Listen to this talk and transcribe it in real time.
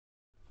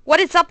What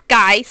is up,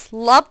 guys?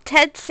 Love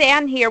Ted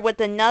San here with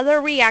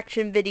another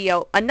reaction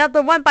video. Another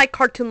one by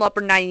Cartoon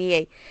Lover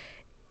 98.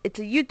 It's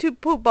a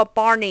YouTube poop of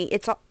Barney.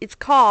 It's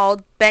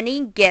called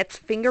Benny Gets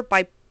Fingered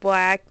by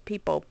Black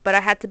People. But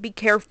I had to be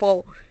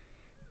careful.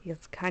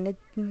 It's kind of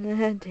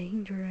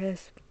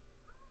dangerous.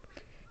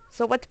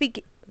 So let's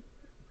begin.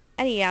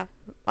 Anyhow,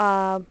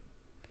 but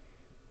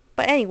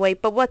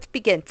let's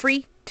begin.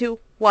 3, 2,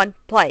 1,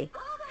 play.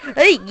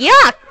 Hey,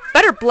 yuck!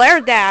 Better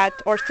blare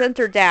that or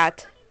censor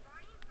that.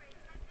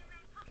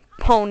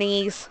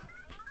 Ponies.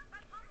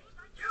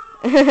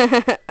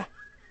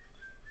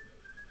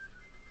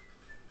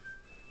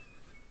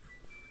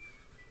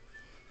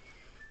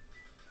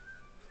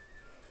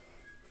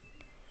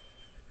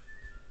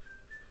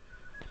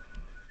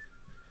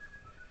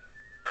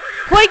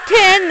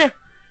 Plankton!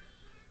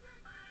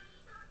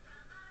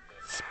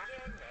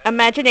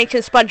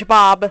 Imagination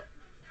SpongeBob.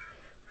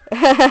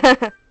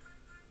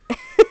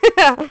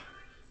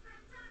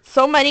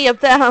 So many of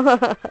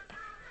them.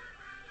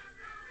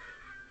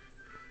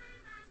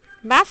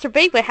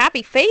 Masturbate with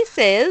happy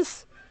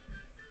faces.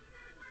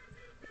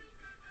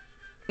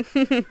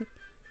 A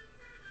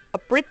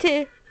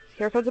British.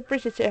 Here comes a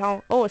British at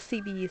home. Oh, a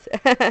CB's.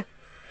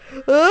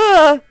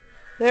 Ugh,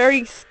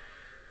 very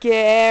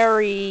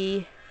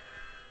scary.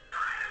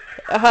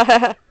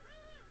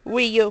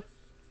 Wee you.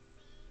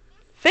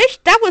 Fish?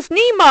 That was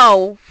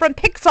Nemo from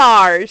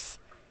Pixar's.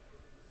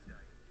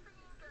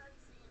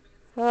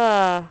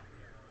 So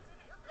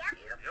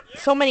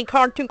many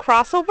cartoon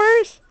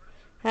crossovers.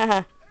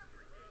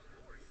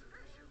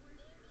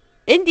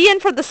 Indian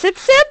from The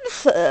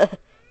Simpsons?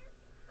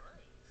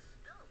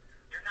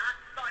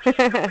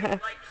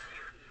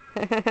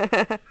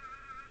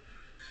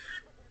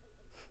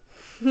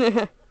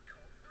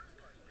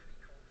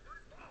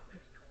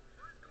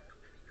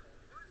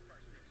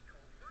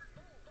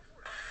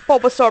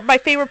 Bulbasaur, my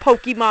favorite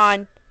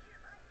Pokemon.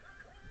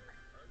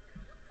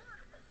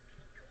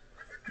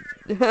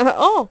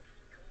 Oh.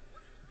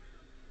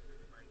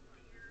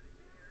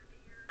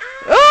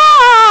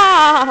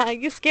 Ah!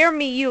 You scare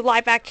me, you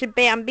live-action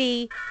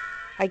Bambi.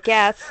 I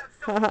guess.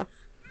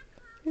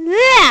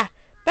 Yeah!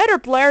 Better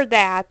blare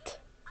that.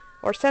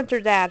 Or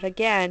censor that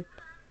again.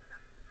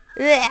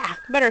 Yeah!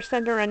 Better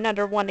censor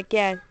another one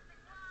again.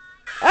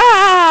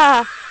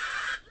 Ah!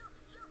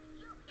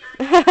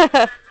 Barney,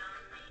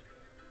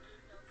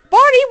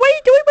 what are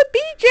you doing with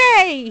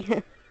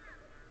BJ?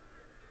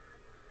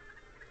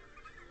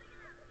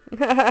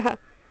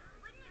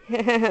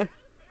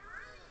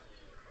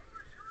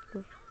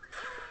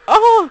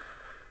 Oh!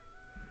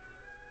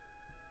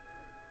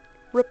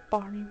 Rip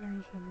Barney.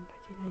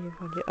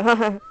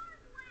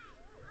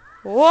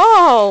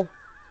 Whoa!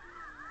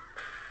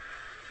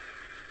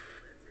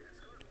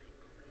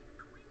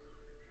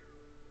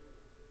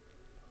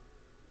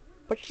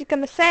 What's she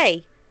gonna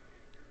say?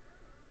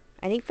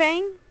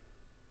 Anything?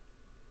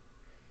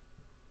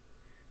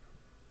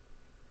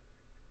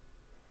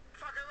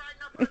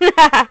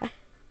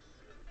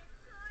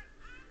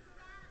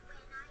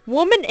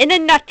 Woman in a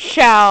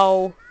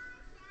nutshell.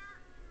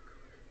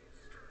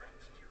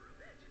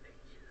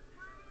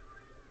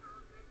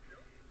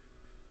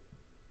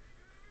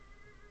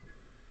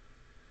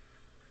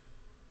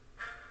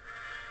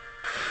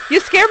 You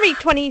scare me,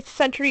 20th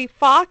Century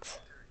Fox.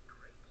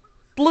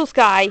 Blue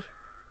sky.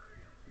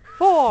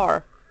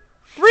 4,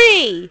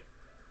 3,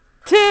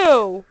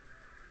 2,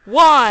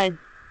 1.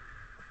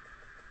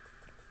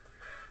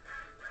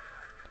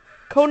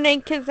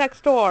 Codename Kids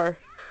Next Door.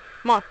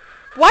 Come on.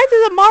 Why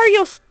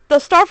does the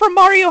star from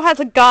Mario has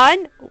a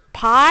gun?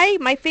 Pie?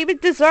 My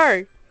favorite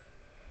dessert.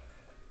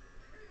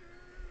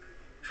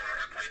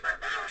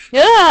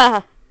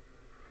 Yeah.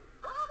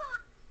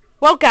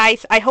 Well,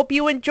 guys, I hope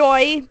you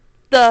enjoy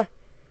the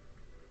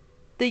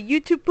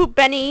YouTube poop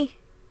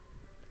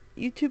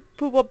YouTube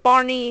poop of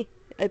Barney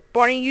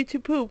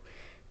YouTube poop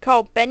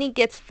called Benny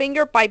Gets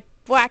Fingered by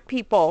Black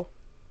People.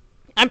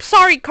 I'm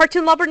sorry,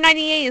 Cartoon Lover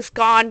 98 is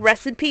gone.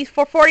 Rest in peace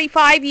for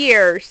 45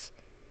 years.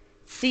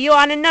 See you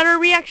on another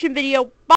reaction video. Bye.